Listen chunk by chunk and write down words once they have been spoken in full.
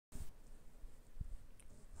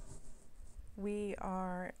We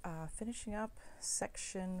are finishing up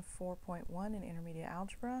section 4.1 in intermediate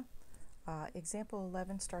algebra. Example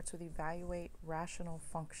 11 starts with evaluate rational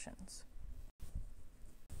functions.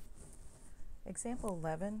 Example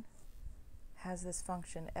 11 has this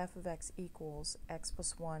function f of x equals x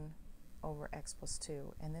plus 1 over x plus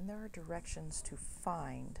 2, and then there are directions to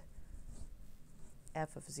find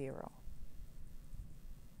f of 0.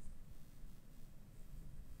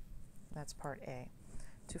 That's part A.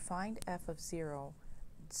 To find f of 0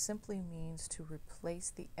 simply means to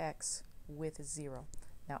replace the x with 0.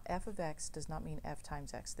 Now, f of x does not mean f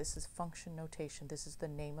times x. This is function notation. This is the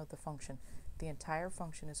name of the function. The entire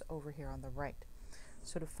function is over here on the right.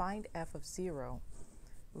 So to find f of 0,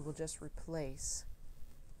 we will just replace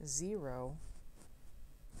 0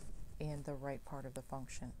 in the right part of the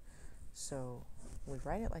function. So we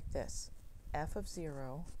write it like this. F of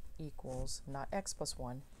 0 equals not x plus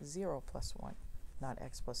 1, 0 plus 1. Not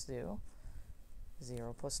x plus 2,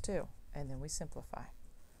 0 plus 2. And then we simplify.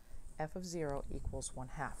 F of 0 equals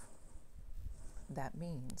 1/2. That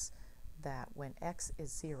means that when x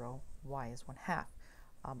is 0, y is 1/2.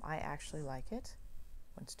 I actually like it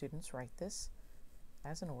when students write this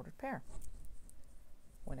as an ordered pair.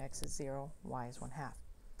 When x is 0, y is 1/2.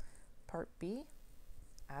 Part B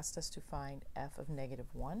asked us to find f of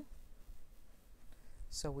 -1.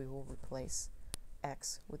 So we will replace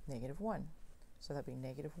x with -1. So that would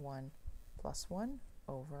be -1 plus 1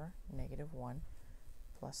 over -1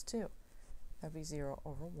 plus 2. That would be 0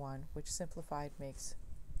 over 1, which simplified makes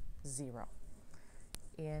 0.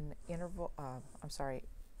 In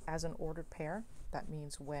as an ordered pair, that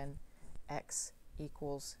means when x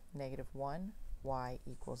equals -1, y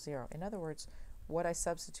equals 0. In other words, what I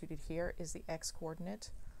substituted here is the x coordinate.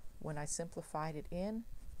 When I simplified it in,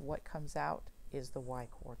 what comes out is the y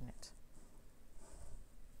coordinate.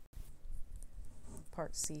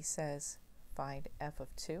 Part C says find f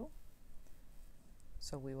of 2.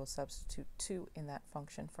 So we will substitute 2 in that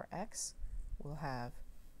function for x. We'll have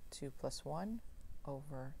 2 plus 1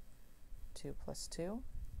 over 2 plus 2.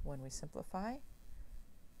 When we simplify,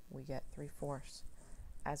 we get 3/4.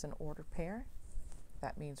 As an ordered pair,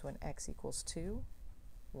 that means when x equals 2,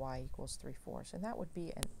 y equals 3/4. And that would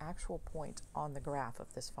be an actual point on the graph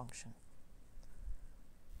of this function.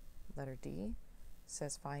 Letter D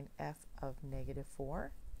says find f of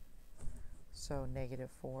 -4. So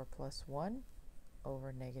 -4 plus 1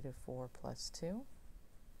 over -4 plus 2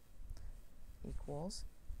 equals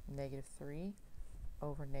 -3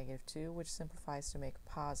 over -2, which simplifies to make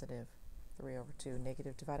positive 3 over 2.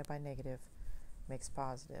 Negative divided by negative makes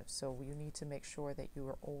positive. So you need to make sure that you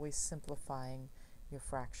are always simplifying your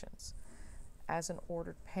fractions. As an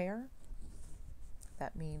ordered pair,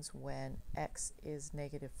 that means when x is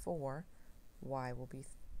 -4, y will be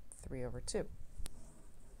 3 over 2.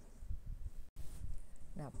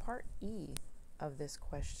 Now, part E of this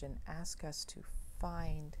question asks us to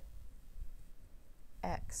find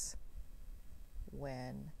x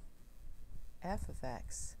when f of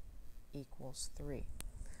x equals 3.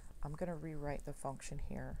 I'm going to rewrite the function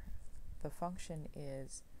here. The function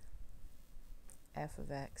is f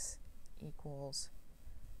of x equals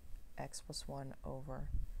x plus 1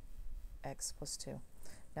 over x plus 2.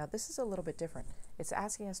 Now this is a little bit different. It's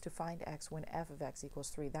asking us to find x when f of x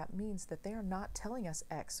equals 3. That means that they are not telling us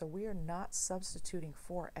x, so we are not substituting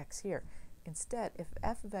for x here. Instead, if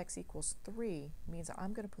f of x equals 3, means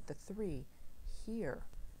I'm going to put the 3 here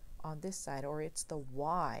on this side, or it's the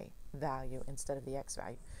y value instead of the x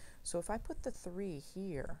value. So if I put the 3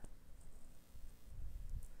 here,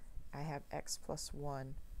 I have x plus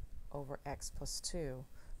 1 over x plus 2.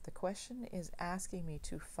 The question is asking me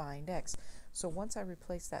to find x. So once I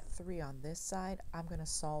replace that 3 on this side, I'm going to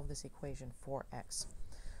solve this equation for x.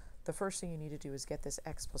 The first thing you need to do is get this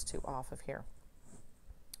x plus 2 off of here.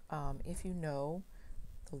 If you know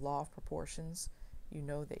the law of proportions, you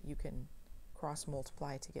know that you can cross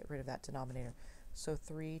multiply to get rid of that denominator. So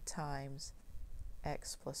 3 times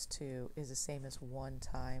x plus 2 is the same as 1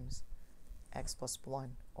 times x plus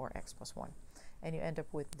 1 or x plus 1. And you end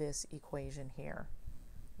up with this equation here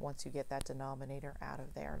once you get that denominator out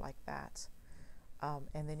of there like that.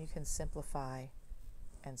 And then you can simplify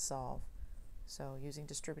and solve. So using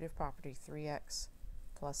distributive property, 3x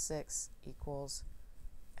plus 6 equals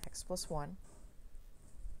x plus 1.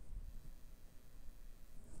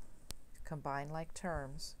 Combine like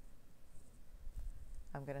terms.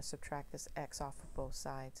 I'm going to subtract this x off of both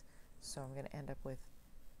sides. So I'm going to end up with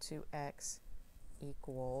 2x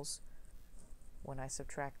equals, when I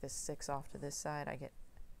subtract this 6 off to this side, I get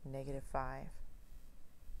 -5.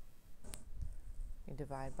 You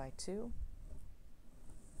divide by 2,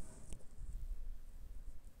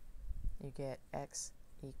 you get x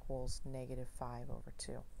equals negative 5 over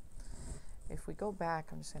 2. If we go back,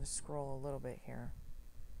 I'm just going to scroll a little bit here.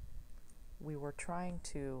 We were trying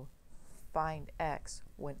to find x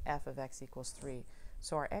when f of x equals 3.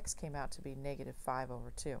 So our x came out to be negative 5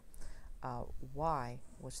 over 2. Y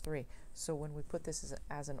was 3. So when we put this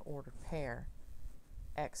as an ordered pair,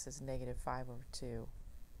 x is negative 5 over 2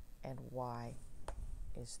 and y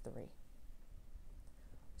is 3.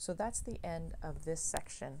 So that's the end of this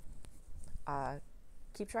section.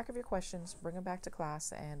 Keep track of your questions, bring them back to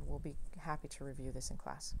class, and we'll be happy to review this in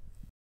class.